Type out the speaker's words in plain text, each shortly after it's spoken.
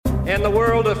in the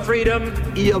world of freedom.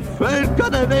 Ihr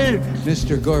Völker der Welt.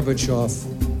 Mr. Gorbachev,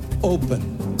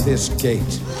 open this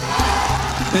gate.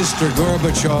 Mr.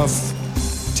 Gorbachev,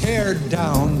 tear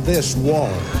down this wall.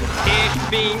 Ich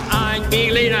bin ein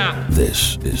Berliner.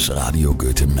 This is Radio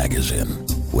Goethe Magazine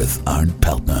with Arndt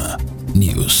Peltner.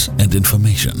 News and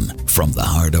information from the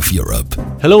heart of Europe.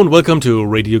 Hello and welcome to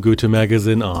Radio Goethe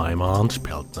Magazine. I'm Arndt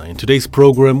Peltner. In today's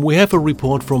program we have a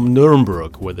report from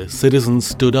Nuremberg where the citizens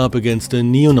stood up against a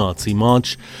neo-Nazi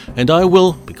march, and I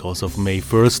will, because of May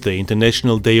 1st, the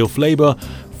International Day of Labour,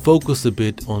 focus a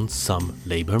bit on some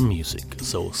labour music.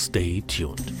 So stay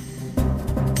tuned.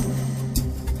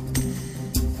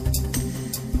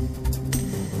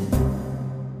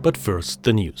 But first,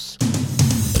 the news.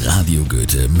 Radio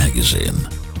Goethe Magazine.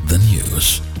 The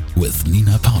news with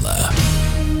Nina Paula.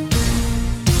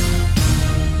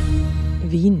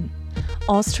 Wien.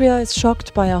 Austria is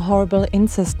shocked by a horrible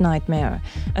incest nightmare.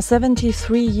 A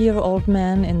 73-year-old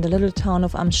man in the little town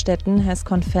of Amstetten has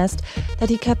confessed that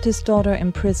he kept his daughter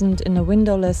imprisoned in a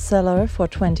windowless cellar for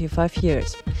 25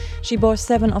 years. She bore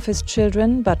 7 of his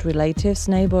children, but relatives,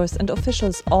 neighbors and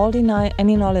officials all deny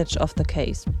any knowledge of the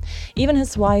case. Even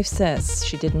his wife says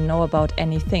she didn't know about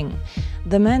anything.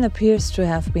 The man appears to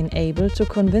have been able to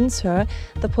convince her,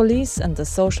 the police and the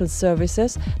social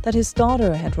services that his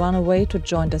daughter had run away to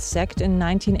join the sect in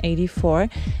 1984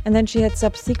 and then she had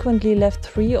subsequently left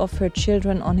 3 of her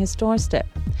children on his doorstep.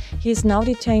 He is now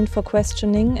detained for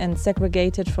questioning and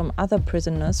segregated from other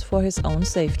prisoners for his own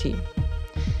safety.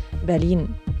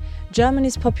 Berlin.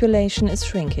 Germany's population is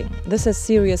shrinking. This has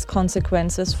serious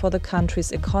consequences for the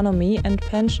country's economy and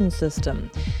pension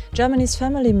system. Germany's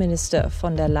family minister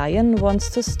von der Leyen wants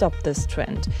to stop this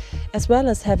trend. As well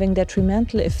as having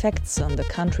detrimental effects on the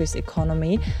country's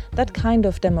economy, that kind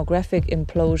of demographic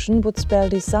implosion would spell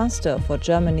disaster for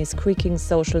Germany's creaking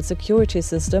social security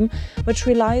system, which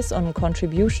relies on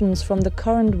contributions from the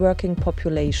current working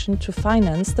population to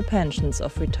finance the pensions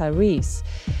of retirees.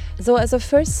 So as a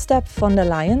first step, von der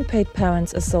Leyen paid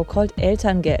parents a so-called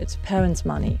Elterngeld, parents'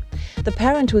 money. The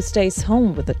parent who stays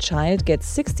home with the child gets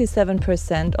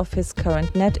 67% of his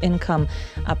current net income,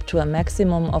 up to a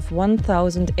maximum of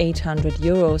 1,800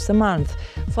 euros a month,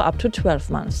 for up to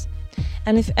 12 months.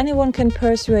 And if anyone can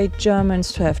persuade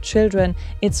Germans to have children,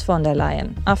 it's von der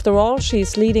Leyen. After all, she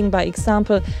is leading by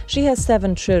example. She has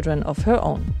 7 children of her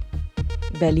own.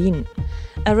 Berlin.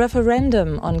 A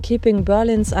referendum on keeping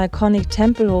Berlin's iconic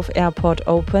Tempelhof Airport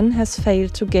open has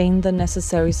failed to gain the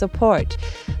necessary support.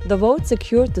 The vote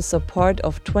secured the support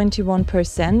of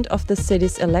 21% of the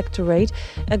city's electorate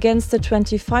against the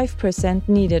 25%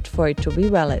 needed for it to be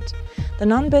valid. The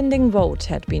non-binding vote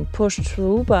had been pushed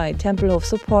through by Tempelhof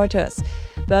supporters.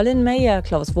 Berlin Mayor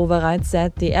Klaus Wowereit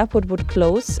said the airport would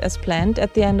close as planned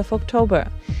at the end of October.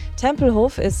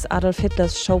 Tempelhof is Adolf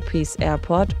Hitler's showpiece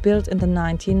airport built in the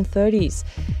 1930s.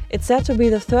 It's said to be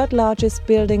the 3rd largest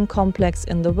building complex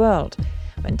in the world.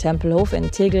 When Tempelhof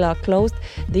and Tegel are closed,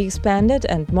 the expanded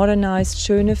and modernized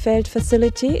Schönefeld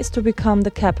facility is to become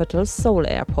the capital's sole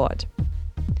airport.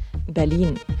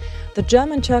 Berlin. The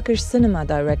German-Turkish cinema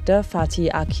director Fatih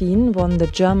Akin won the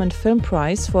German Film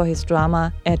Prize for his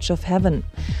drama Edge of Heaven.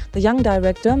 The young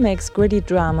director makes gritty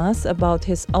dramas about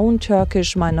his own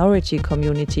Turkish minority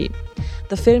community.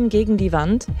 The film Gegen die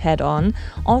Wand, Head On,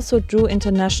 also drew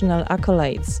international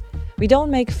accolades. "We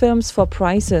don't make films for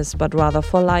prizes, but rather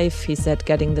for life," he said,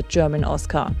 getting the German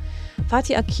Oscar.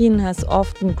 Fatih Akin has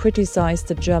often criticized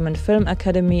the German Film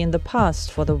Academy in the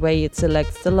past for the way it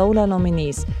selects the Lola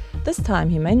nominees. This time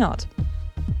he may not.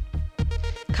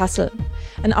 Kassel.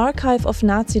 An archive of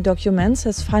Nazi documents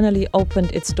has finally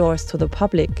opened its doors to the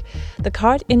public. The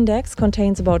card index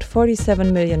contains about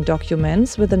 47 million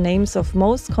documents with the names of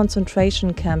most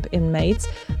concentration camp inmates,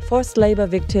 forced labor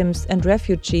victims and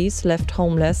refugees left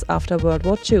homeless after World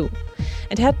War II.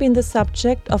 It had been the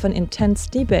subject of an intense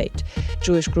debate.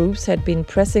 Jewish groups had been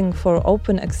pressing for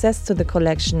open access to the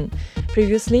collection.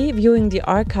 Previously, viewing the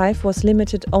archive was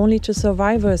limited only to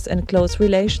survivors and close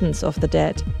relations of the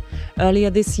dead. Earlier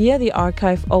this year, the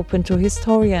archive opened to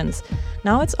historians.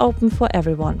 Now it's open for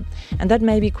everyone. And that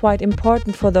may be quite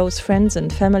important for those friends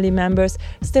and family members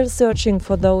still searching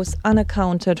for those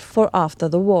unaccounted for after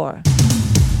the war.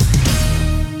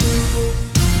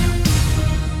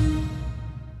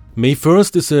 May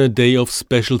 1st is a day of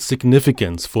special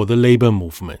significance for the labor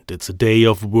movement. It's a day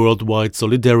of worldwide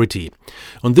solidarity.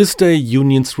 On this day,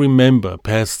 unions remember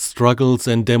past struggles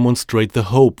and demonstrate the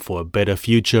hope for a better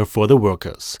future for the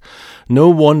workers. No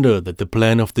wonder that the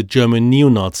plan of the German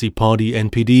neo-Nazi party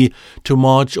NPD to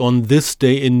march on this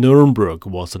day in Nuremberg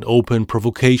was an open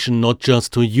provocation not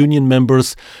just to union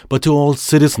members, but to all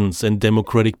citizens and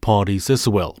democratic parties as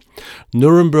well.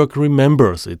 Nuremberg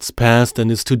remembers its past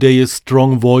and is today a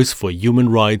strong voice for human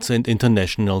rights and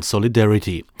international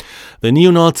solidarity. The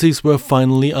neo-Nazis were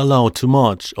finally allowed to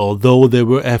march, although there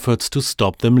were efforts to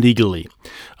stop them legally.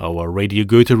 Our Radio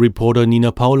Goethe reporter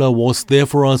Nina Paula was there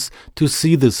for us to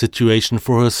see the situation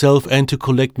for herself and to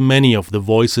collect many of the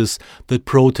voices that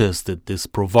protested this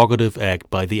provocative act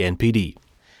by the NPD.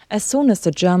 As soon as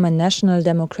the German National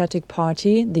Democratic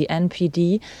Party, the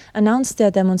NPD, announced their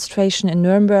demonstration in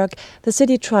Nuremberg, the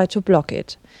city tried to block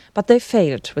it. But they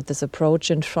failed with this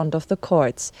approach in front of the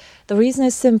courts. The reason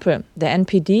is simple. The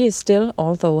NPD is still,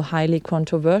 although highly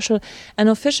controversial, an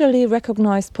officially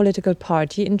recognized political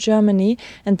party in Germany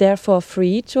and therefore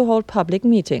free to hold public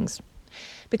meetings.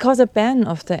 Because a ban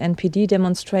of the NPD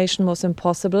demonstration was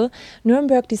impossible,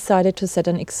 Nuremberg decided to set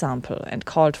an example and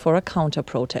called for a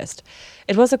counter-protest.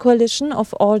 It was a coalition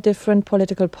of all different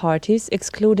political parties,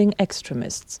 excluding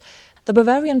extremists. The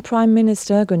Bavarian Prime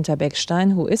Minister Günther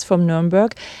Beckstein, who is from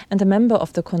Nuremberg and a member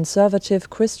of the conservative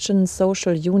Christian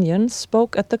Social Union,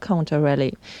 spoke at the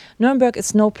counter-rally. Nuremberg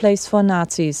is no place for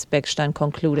Nazis, Beckstein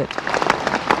concluded.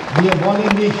 Wir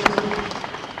wollen nicht,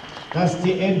 dass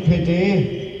die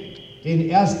NPD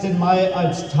den 1. Mai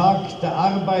als Tag der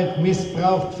Arbeit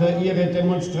missbraucht für ihre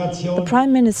Demonstration. The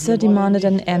Prime Minister demanded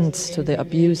an end to the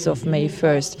abuse of May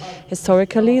 1st,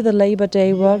 historically the Labor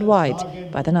Day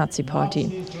worldwide, by the Nazi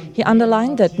Party. He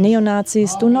underlined that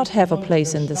neo-Nazis do not have a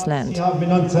place in this land. Sie haben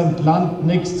in unserem Land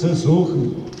nichts zu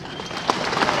suchen.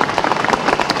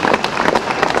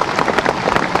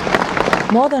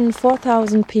 More than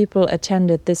 4,000 people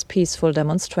attended this peaceful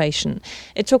demonstration.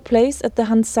 It took place at the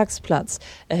Hans-Sachs-Platz,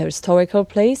 a historical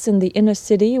place in the inner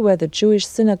city where the Jewish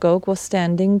synagogue was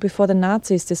standing before the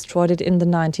Nazis destroyed it in the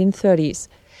 1930s.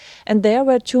 And there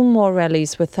were two more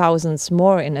rallies with thousands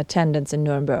more in attendance in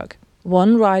Nuremberg.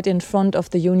 One right in front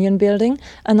of the Union Building,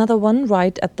 another one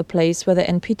right at the place where the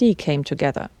NPD came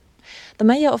together. The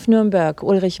mayor of Nuremberg,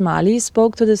 Ulrich Mali,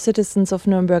 spoke to the citizens of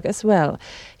Nuremberg as well.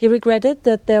 He regretted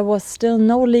that there was still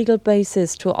no legal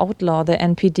basis to outlaw the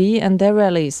NPD and their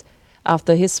rallies.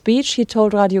 After his speech, he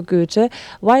told Radio Goethe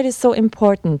why it is so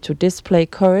important to display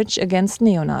courage against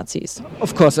neo-Nazis.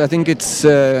 Of course, I think it's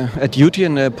a duty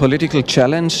and a political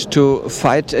challenge to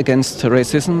fight against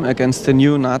racism, against the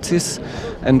new Nazis.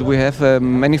 And we have a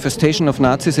manifestation of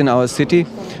Nazis in our city.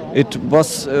 It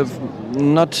was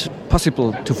not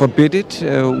possible to forbid it.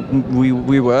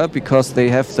 We were, because they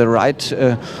have the right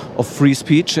of free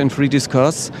speech and free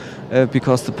discourse.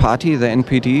 Because the party, the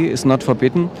NPD, is not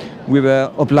forbidden, we were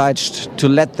obliged to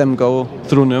let them go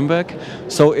through Nuremberg.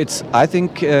 So it's, I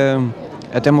think,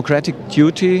 a democratic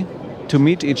duty to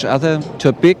meet each other to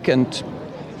a big and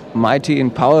mighty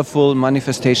and powerful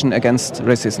manifestation against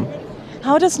racism.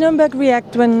 How does Nuremberg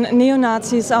react when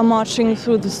neo-Nazis are marching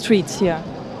through the streets here?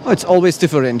 Oh, it's always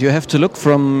different. You have to look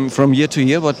from year to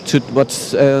year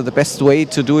what's the best way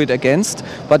to do it against.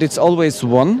 But it's always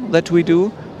one that we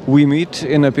do. We meet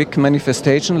in a big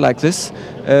manifestation like this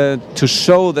to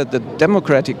show that the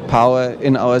democratic power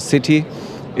in our city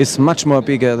is much more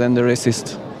bigger than the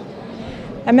racist.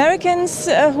 Americans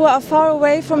who are far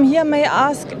away from here may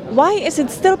ask, why is it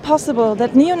still possible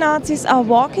that neo-Nazis are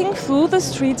walking through the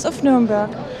streets of Nuremberg?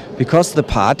 Because the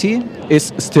party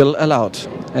is still allowed.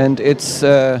 And it's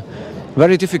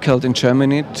very difficult in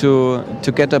Germany to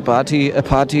get a party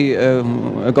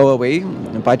go away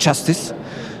by justice.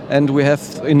 And we have,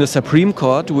 in the Supreme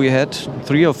Court, we had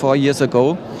 3 or 4 years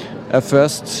ago a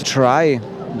first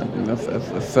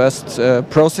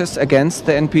process against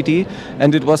the NPD,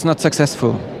 and it was not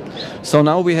successful. So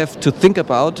now we have to think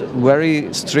about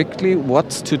very strictly what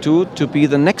to do to be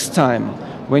the next time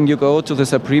when you go to the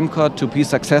Supreme Court to be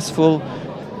successful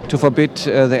to forbid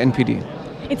the NPD.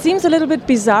 It seems a little bit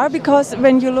bizarre because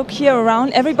when you look here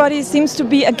around, everybody seems to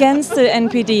be against the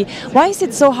NPD. Why is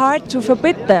it so hard to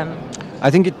forbid them? I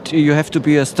think you have to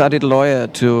be a studied lawyer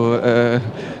to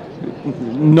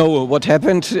know what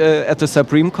happened at the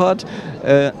Supreme Court.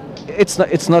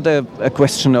 It's not a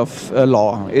question of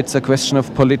law, it's a question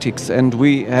of politics, and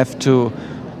we have to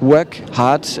work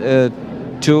hard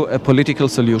to a political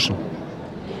solution.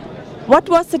 What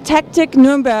was the tactic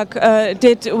Nuremberg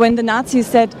did when the Nazis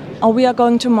said, "Oh, we are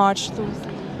going to march through"?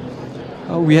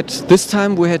 This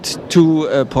time we had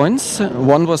 2 points.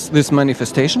 One was this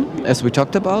manifestation, as we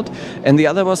talked about, and the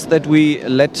other was that we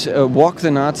let walk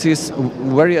the Nazis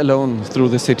very alone through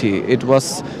the city.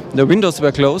 The windows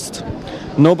were closed.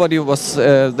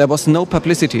 There was no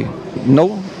publicity,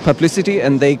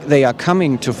 and they are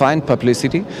coming to find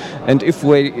publicity. And if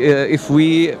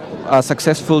we are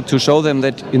successful to show them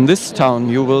that in this town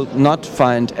you will not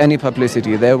find any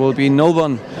publicity, there will be no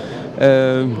one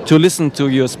to listen to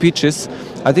your speeches,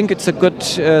 I think it's a good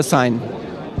sign.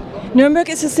 Nuremberg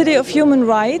is a city of human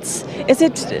rights. Is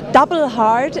it double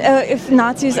hard if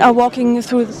Nazis are walking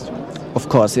through the streets? Of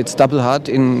course, it's double hard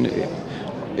on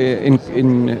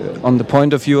the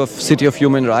point of view of city of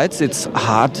human rights. It's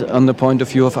hard on the point of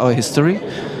view of our history.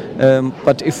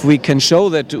 But if we can show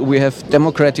that we have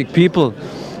democratic people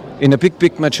in a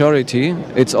big majority,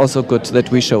 it's also good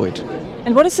that we show it.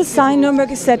 And what is the sign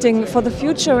Nuremberg is setting for the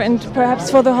future and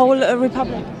perhaps for the whole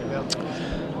republic?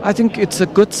 I think it's a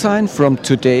good sign from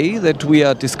today that we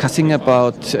are discussing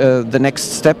about the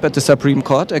next step at the Supreme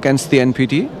Court against the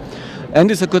NPD. And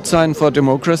it's a good sign for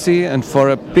democracy and for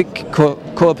a big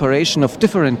cooperation of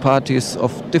different parties,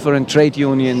 of different trade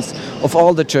unions, of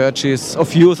all the churches,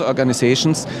 of youth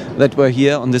organizations that were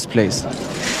here on this place.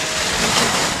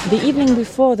 The evening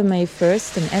before the May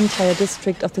 1st, an entire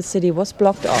district of the city was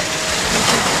blocked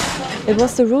off. It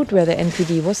was the route where the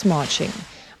NPD was marching.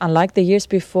 Unlike the years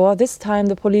before, this time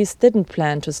the police didn't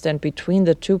plan to stand between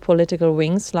the two political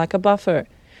wings like a buffer.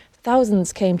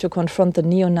 Thousands came to confront the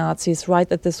neo-Nazis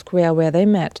right at the square where they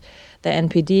met. The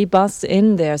NPD buzzed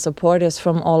in their supporters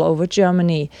from all over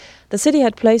Germany. The city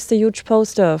had placed a huge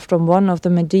poster from one of the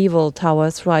medieval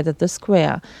towers right at the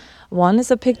square. One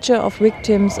is a picture of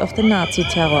victims of the Nazi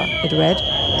terror. It read,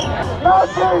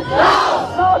 "Nazis!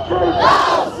 Nazis!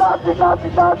 Nazis! Nazis!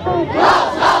 Nazis! Nazis!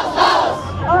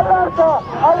 Alerta!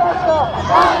 Alerta!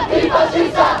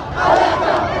 Antifascista!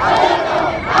 Alerta! Alerta!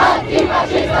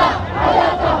 Antifascista!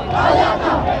 Alerta!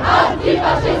 Alerta!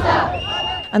 Antifascista!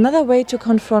 Another way to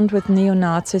confront with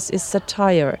neo-Nazis is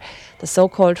satire. The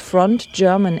so-called Front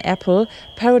German Apple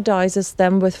parodies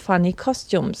them with funny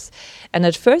costumes. And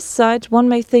at first sight, one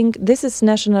may think this is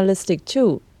nationalistic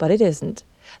too, but it isn't.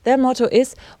 Their motto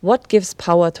is, what gives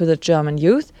power to the German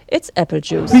youth? It's apple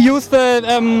juice. We use the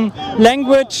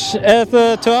language,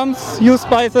 the terms used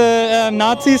by the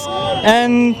Nazis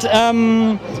and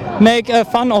make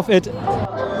fun of it.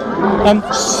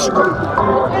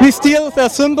 We steal their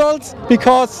symbols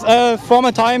because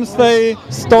former times they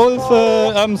stole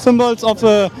the symbols of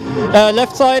the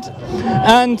left side,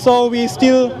 and so we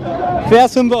steal their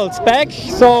symbols back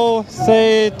so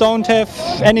they don't have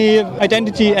any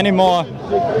identity anymore.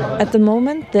 At the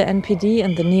moment, the NPD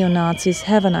and the neo-Nazis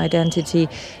have an identity,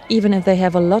 even if they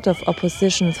have a lot of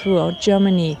opposition throughout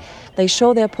Germany. They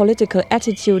show their political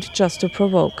attitude just to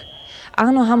provoke.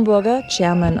 Arno Hamburger,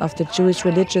 chairman of the Jewish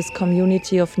religious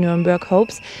community of Nuremberg,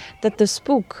 hopes that the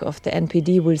spook of the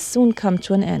NPD will soon come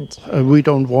to an end. We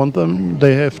don't want them.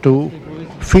 They have to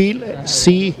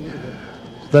see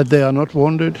that they are not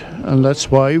wanted, and that's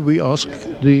why we ask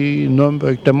the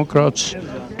Nuremberg Democrats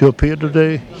to appear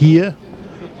today here.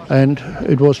 And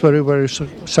it was very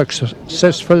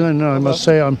successful, and I must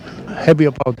say I'm happy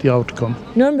about the outcome.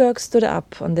 Nuremberg stood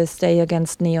up on this day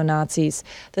against neo-Nazis.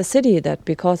 The city that,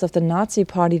 because of the Nazi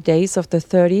party days of the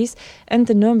 30s and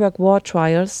the Nuremberg war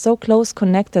trials, so close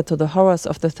connected to the horrors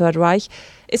of the Third Reich,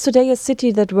 is today a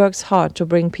city that works hard to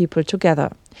bring people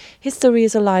together. History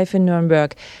is alive in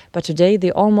Nuremberg, but today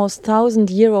the almost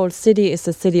 1,000-year-old city is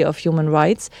a city of human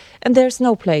rights, and there's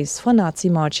no place for Nazi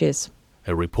marches.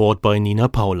 A report by Nina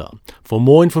Paula. For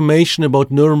more information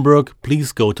about Nuremberg,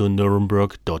 please go to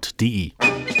nuremberg.de.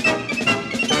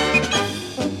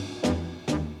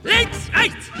 Links,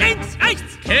 rechts, links,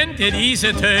 rechts. Kennt ihr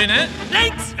diese Töne?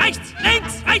 Links, rechts,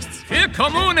 links, rechts. Für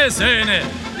Kommunesöhne.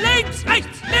 Links,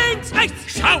 rechts,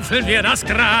 schaufeln wir das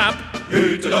Grab.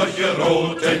 Hütet euch, ihr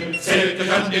Roten, zählt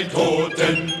euch an den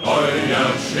Toten,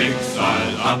 euer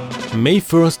Schicksal ab. May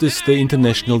 1st is the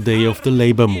International Day of the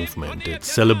Labor Movement.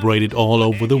 It's celebrated all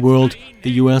over the world.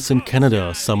 The US and Canada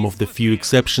are some of the few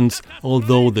exceptions,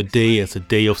 although the day as a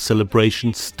day of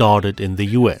celebration started in the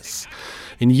US.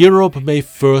 In Europe, May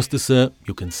 1st is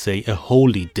a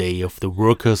holy day of the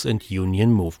workers and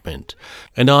union movement.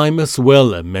 And I'm as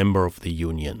well a member of the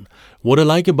union. What I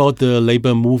like about the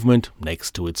labor movement,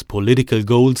 next to its political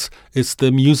goals, is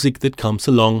the music that comes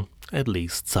along, at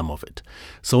least some of it.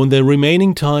 So in the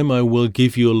remaining time I will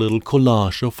give you a little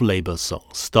collage of labor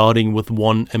songs, starting with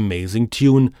one amazing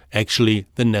tune, actually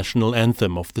the national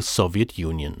anthem of the Soviet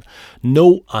Union.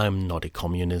 No, I'm not a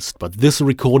communist, but this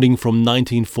recording from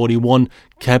 1941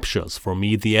 captures for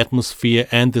me the atmosphere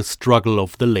and the struggle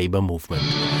of the labor movement.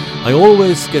 I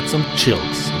always get some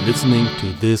chills listening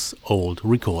to this old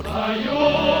recording.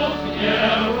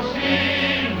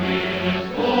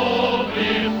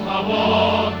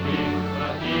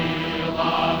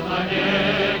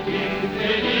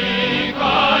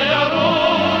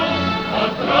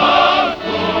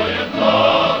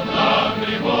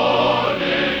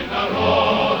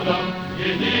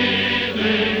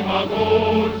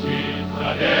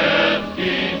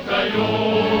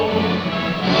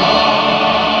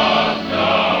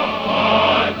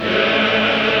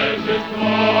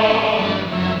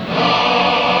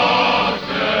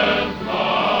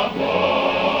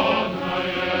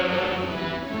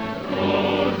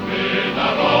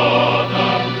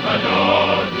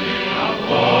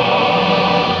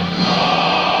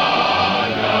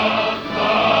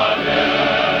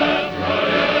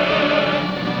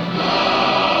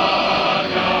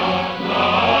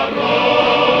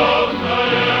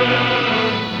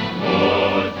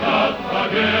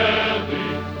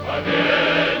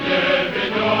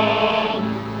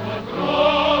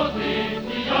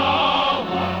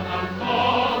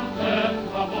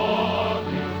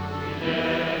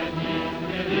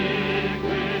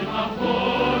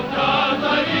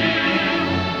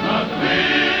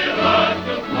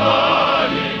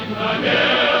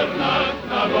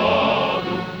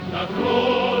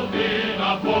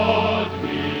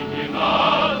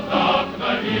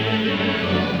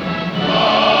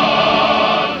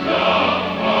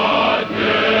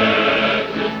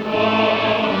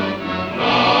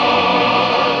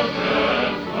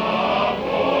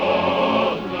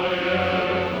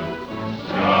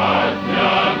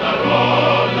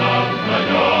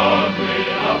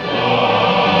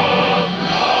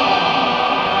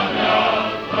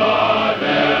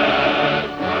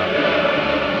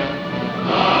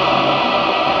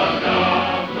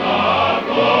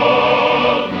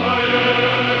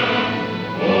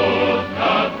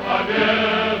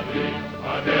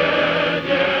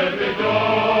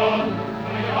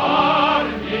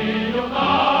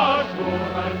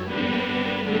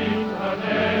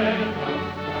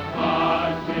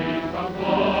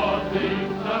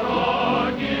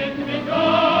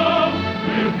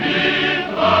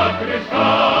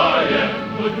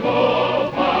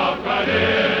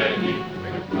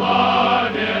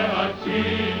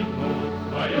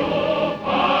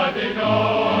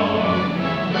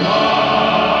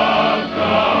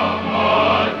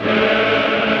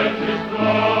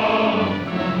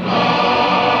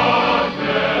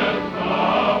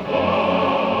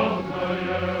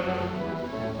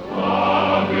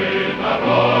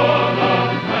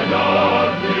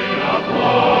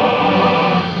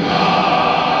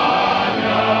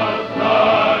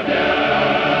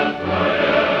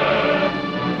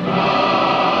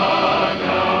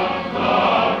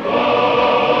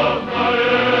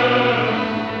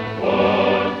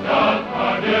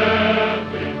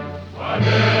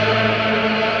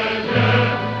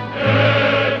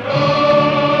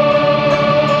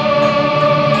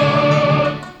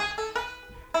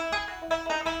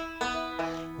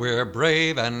 We're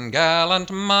brave and gallant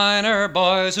miner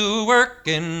boys who work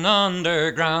in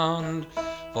underground.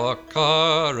 For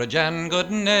courage and good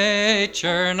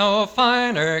nature no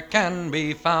finer can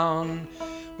be found.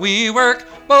 We work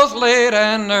both late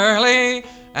and early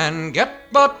and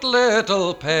get but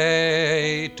little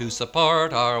pay to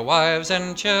support our wives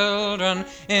and children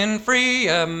in free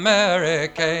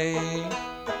America.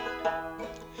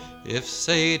 If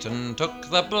Satan took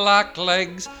the black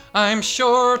legs, I'm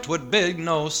sure 'twould be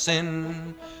no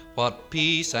sin. What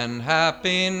peace and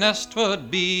happiness 'twould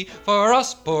be for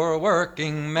us poor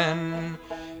working men.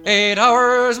 8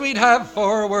 hours we'd have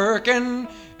for working,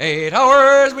 8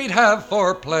 hours we'd have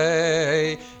for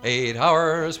play, 8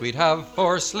 hours we'd have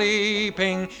for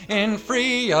sleeping in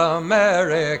free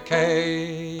America.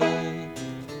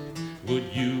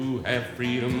 Would you have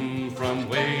freedom from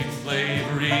wage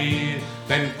slavery?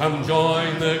 Then come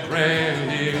join the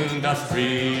grand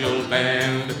industrial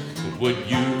band. Would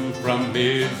you from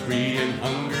misery and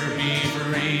hunger be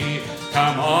free?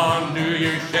 Come on, do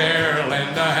your share,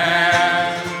 lend a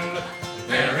hand.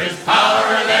 There is power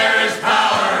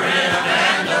in a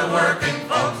band of working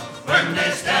folks when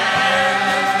they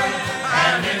stand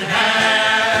hand in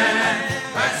hand.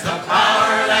 That's the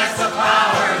power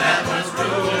that was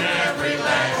ruling every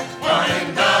land. One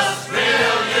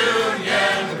industrial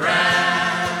union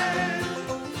grand.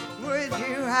 Would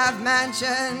you have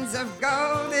mansions of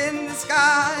gold in the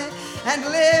sky and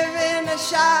live in a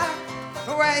shack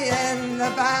way in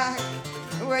the back?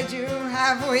 Would you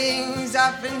have wings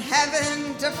up in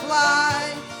heaven to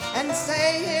fly and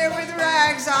stay here with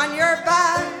rags on your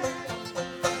back?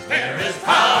 There is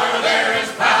power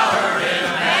in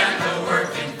a band of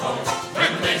working folks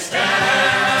when they stand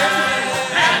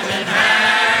hand in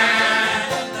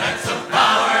hand. That's the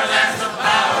power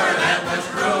that was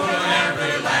ruling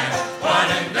every land. One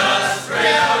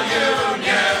industrial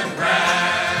union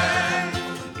brand.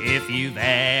 If you've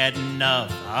had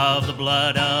enough of the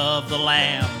blood of the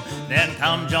lamb, then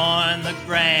come join the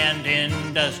grand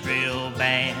industrial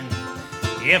band.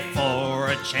 If for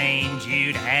a change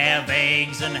you'd have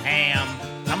eggs and ham,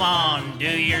 come on, do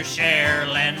your share,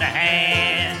 lend a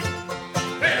hand.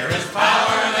 There is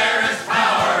power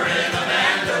in a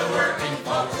band of working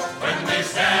folks when they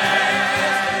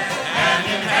stand hand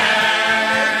in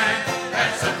hand.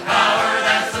 That's the power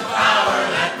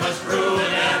that was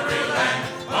ruling every land.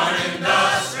 One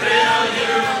industrial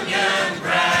union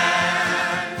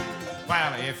brand.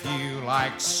 Well, if you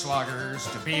like sluggers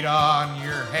to beat on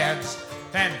your heads,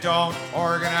 then don't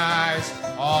organize,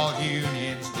 all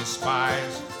unions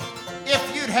despise. If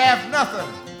you'd have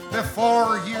nothing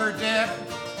before you're dead,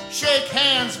 shake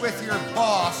hands with your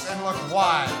boss and look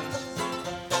wise.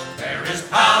 There is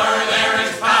power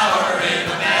in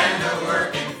a band of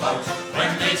working folks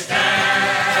when they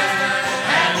stand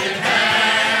hand in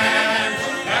hand.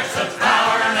 That's the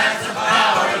power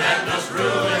that was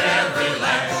ruling every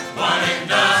land. One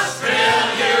industrial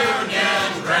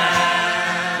union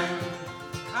brand.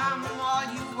 Come all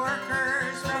you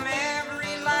workers from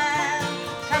every land,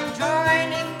 come join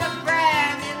in the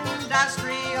grand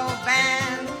industrial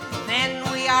band. Then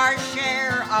we our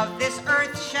share of this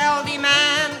earth shall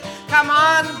demand. Come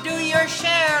on, do your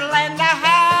share, lend a hand.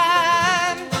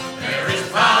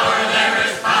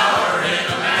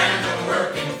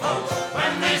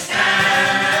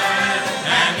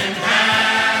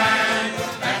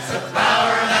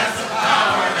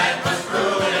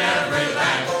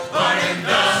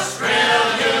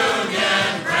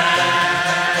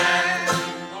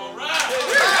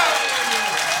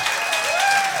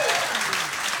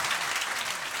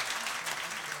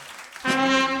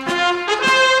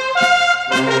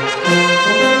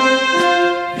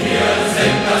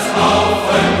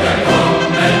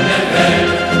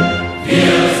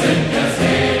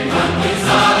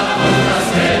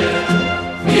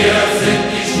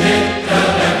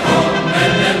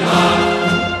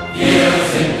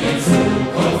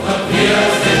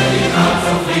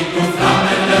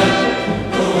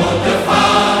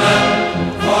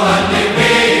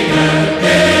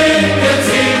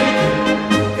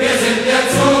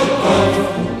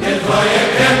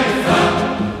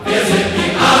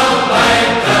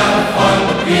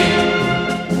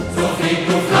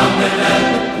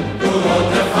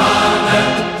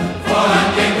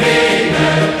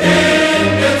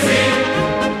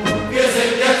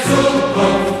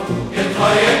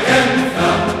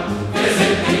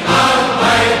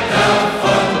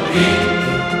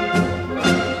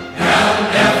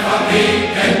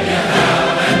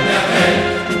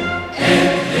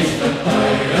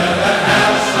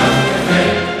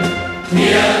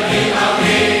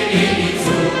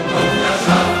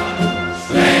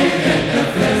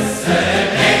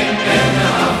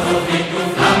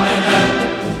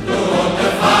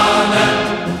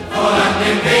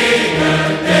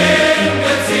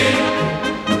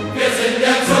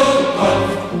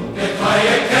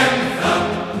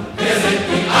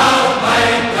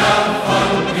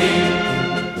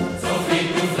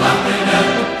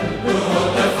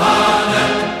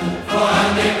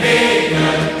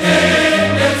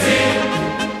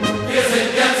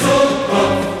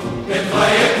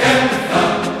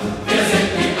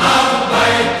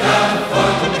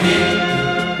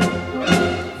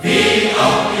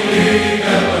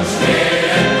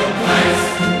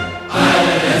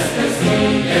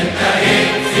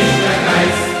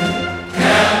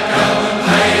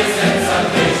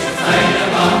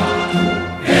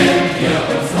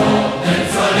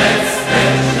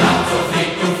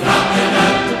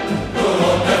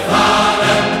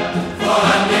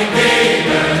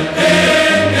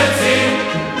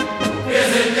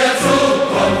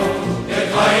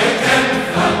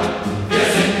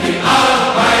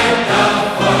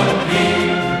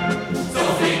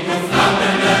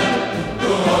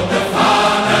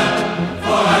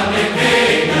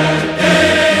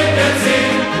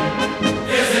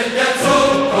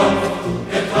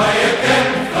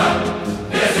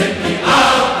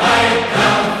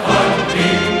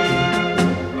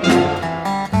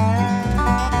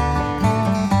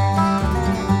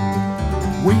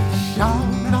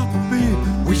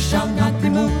 shall not be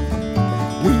moved.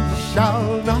 We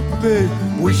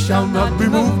shall not be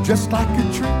moved, just like a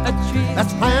tree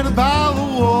that's planted by the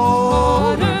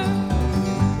water.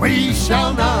 We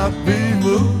shall not be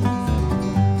moved.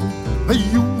 The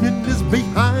Union is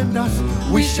behind us.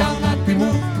 We shall not be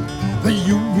moved. The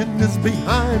Union is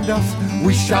behind us.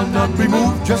 We shall not be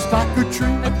moved, just like a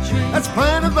tree that's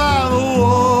planted by the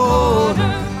water.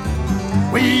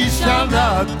 We shall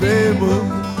not be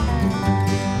moved.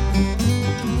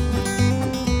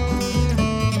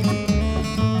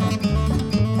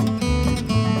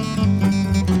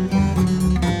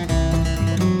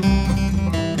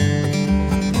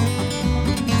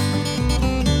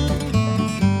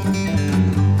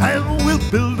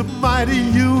 Mighty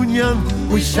Union,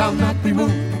 we shall not be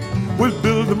moved. We'll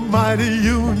build a mighty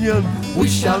Union, we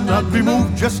shall not be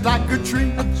moved, just like a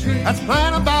tree that's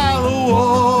planted by the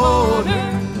water.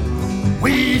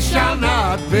 We shall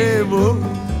not be moved,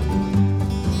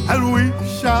 and we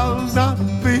shall not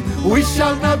be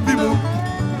moved.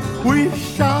 We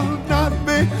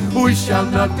shall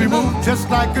not be moved, just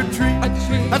like a tree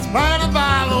that's planted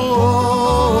by the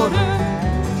water.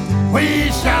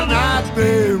 We shall not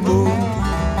be moved.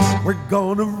 We're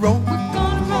gonna roll,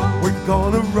 we're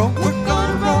gonna roll, we're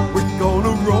gonna roll, we're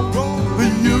gonna roll the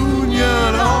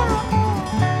Union on.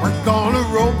 We're gonna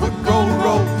roll, we're gonna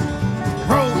roll,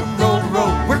 roll.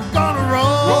 We're gonna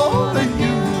roll the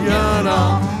Union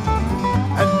on.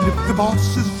 And if the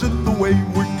boss is in the way,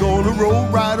 we're gonna roll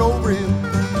right over him,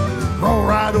 roll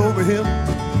right over him,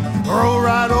 roll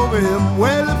right over him.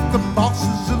 Well, if the boss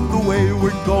is in the way,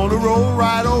 we're gonna roll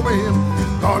right over him,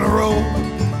 gonna roll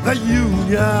the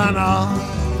Union on.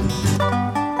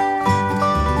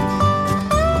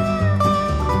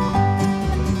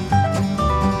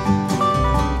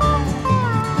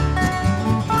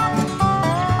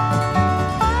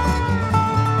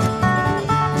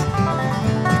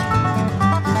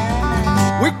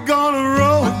 We're gonna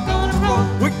roll,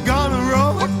 we're gonna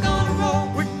roll,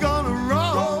 we're gonna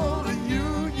roll the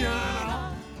Union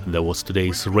on. That was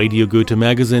today's Radio Goethe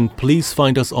magazine. Please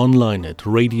find us online at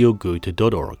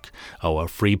radiogoethe.org. Our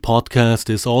free podcast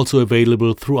is also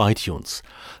available through iTunes.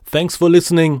 Thanks for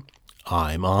listening.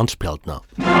 I'm Arndt Peltner.